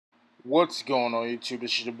What's going on YouTube?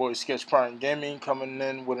 This is your boy SketchPrimeGaming coming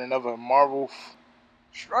in with another Marvel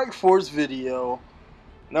Strike Force video.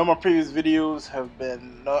 Now my previous videos have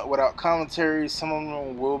been not without commentary. Some of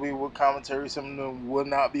them will be with commentary, some of them will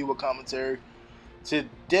not be with commentary.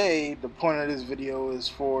 Today, the point of this video is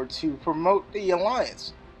to promote the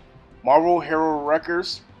alliance. Marvel Hero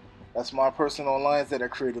Wreckers. That's my personal alliance that I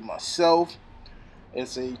created myself.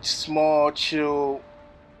 It's a small, chill,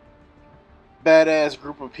 badass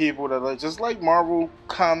group of people that are just like Marvel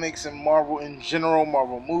comics and Marvel in general,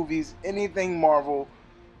 Marvel movies, anything Marvel.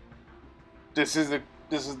 This is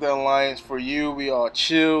the alliance for you. We all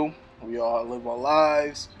chill, we all live our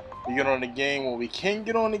lives. We get on the game when we can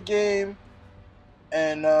get on the game.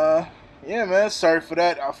 And yeah, man, sorry for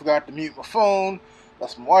that. I forgot to mute my phone.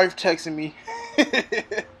 That's my wife texting me.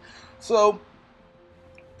 So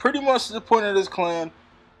pretty much the point of this clan.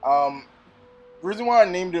 Reason why I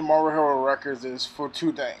named it Marvel Hero Records is for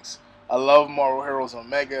two things. I love Marvel Heroes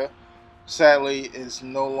Omega. Sadly, it's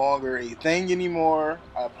no longer a thing anymore.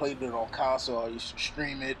 I played it on console. I used to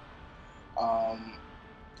stream it.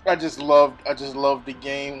 I just loved the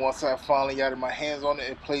game. Once I finally got my hands on it,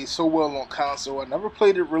 it plays so well on console. I never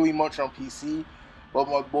played it really much on PC, but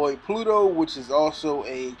my boy Pluto, which is also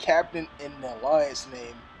a captain in the Alliance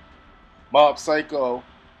named Mob Psycho,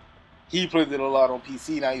 he played it a lot on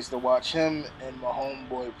PC, and I used to watch him and my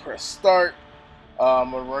homeboy press start.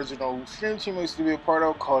 Original stream team I used to be a part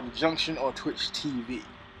of called The Junction on Twitch TV.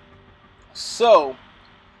 So,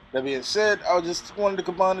 that being said, I just wanted to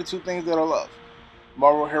combine the two things that I love.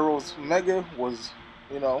 Marvel Heroes Mega was,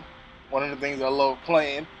 one of the things I love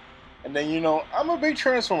playing. And then, I'm a big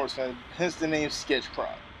Transformers fan, hence the name Sketch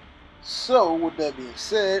Prime. So, with that being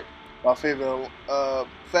said, my favorite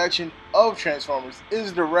faction of Transformers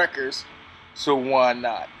is the Wreckers, so why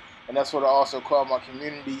not? And that's what I also call my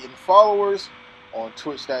community and followers on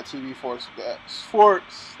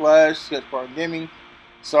twitch.tv/SketchPrimeGaming.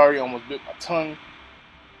 Sorry, I almost bit my tongue.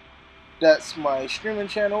 That's my streaming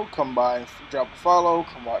channel. Come by and drop a follow.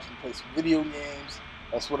 Come watch me play some video games.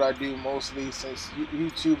 That's what I do mostly since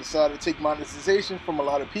YouTube decided to take monetization from a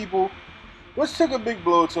lot of people, which took a big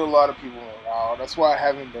blow to a lot of people around. That's why I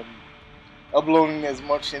haven't been uploading as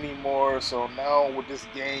much anymore. So now with this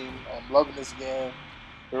game, I'm loving this game.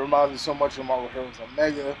 It reminds me so much of Marvel Heroes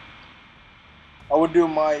Omega. I would do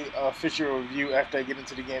my official review after I get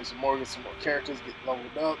into the game some more, get some more characters, get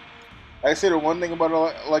leveled up. Like I said, the one thing I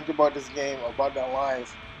liked about this game, about the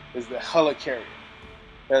Alliance, is the helicarrier.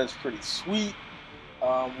 That is pretty sweet.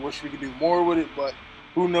 Wish we could do more with it, but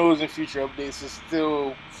who knows in future updates. It's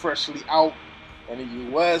still freshly out in the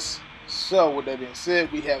US. So with that being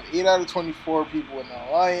said, we have 8 out of 24 people in the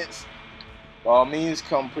Alliance. By all means,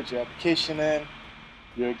 come put your application in.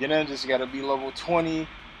 You'll get in, just gotta be level 20.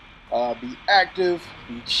 Be active,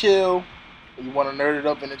 be chill. If you want to nerd it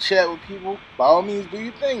up in the chat with people, by all means do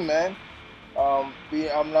your thing, man. I'm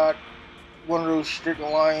not one of those strict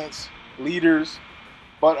Alliance leaders,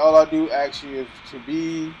 but all I do ask you is to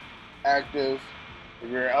be active. If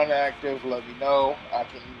you're inactive, let me know. I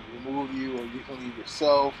can remove you, or you can leave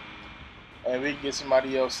yourself, and we can get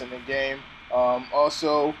somebody else in the game.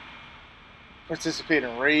 Also, participate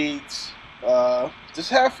in raids. Just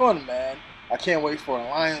have fun, man. I can't wait for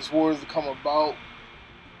Alliance Wars to come about.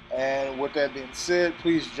 And with that being said,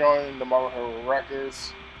 please join the Marvel Hero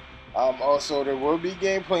Records. Also, there will be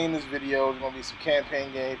gameplay in this video. There's going to be some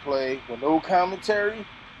campaign gameplay with no commentary.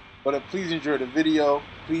 But please enjoy the video.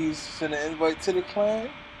 Please send an invite to the clan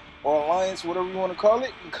or Alliance, whatever you want to call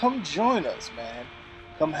it. And come join us, man.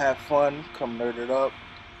 Come have fun. Come nerd it up.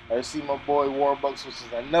 I see my boy Warbucks, which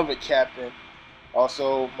is another captain.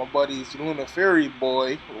 Also, my buddies Luna Fairy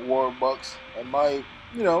Boy, Warbucks, and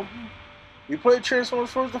we played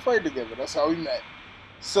Transformers First to Fight together. That's how we met.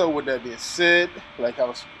 So, with that being said, like,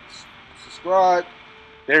 how to subscribe.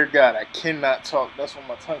 Dear God, I cannot talk. That's when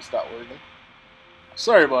my tongue stopped working.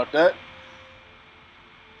 Sorry about that.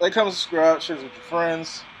 Like, comment, subscribe, share this with your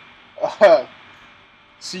friends.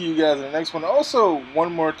 See you guys in the next one. Also,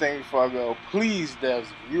 one more thing before I go. Please,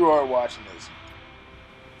 devs, if you are watching this,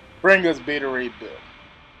 bring us Beta Ray Bill.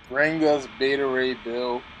 Bring us Beta Ray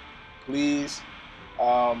Bill, please.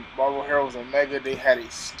 Marvel Heroes Omega, they had a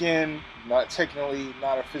skin, not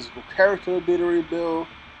a physical character of Beta Ray Bill.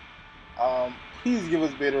 Please give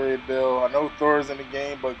us Beta Ray Bill. I know Thor's in the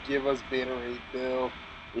game, but give us Beta Ray Bill.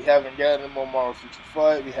 We haven't gotten him on Marvel Future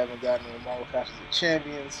Fight. We haven't gotten him on Marvel Clashes of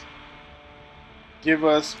Champions. Be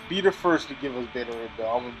the first to give us Beta Ray Bill.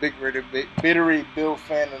 I'm a big Beta Ray Bill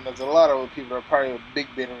fan, and there's a lot of other people that are probably big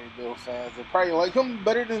Beta Ray Bill fans. They probably like him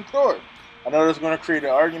better than Thor. I know that's going to create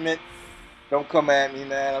an argument. Don't come at me,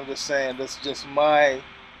 man. I'm just saying that's just my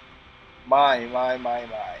My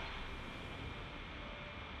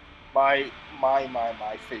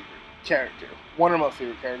favorite character. One of my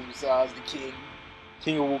favorite characters besides the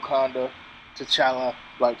King of Wakanda, T'Challa,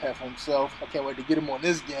 Black Panther himself. I can't wait to get him on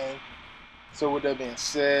this game. So with that being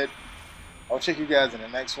said, I'll check you guys in the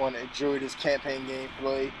next one. Enjoy this campaign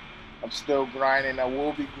gameplay. I'm still grinding. I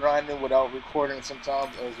will be grinding without recording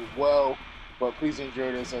sometimes as well. But please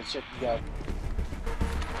enjoy this. I'll check you guys.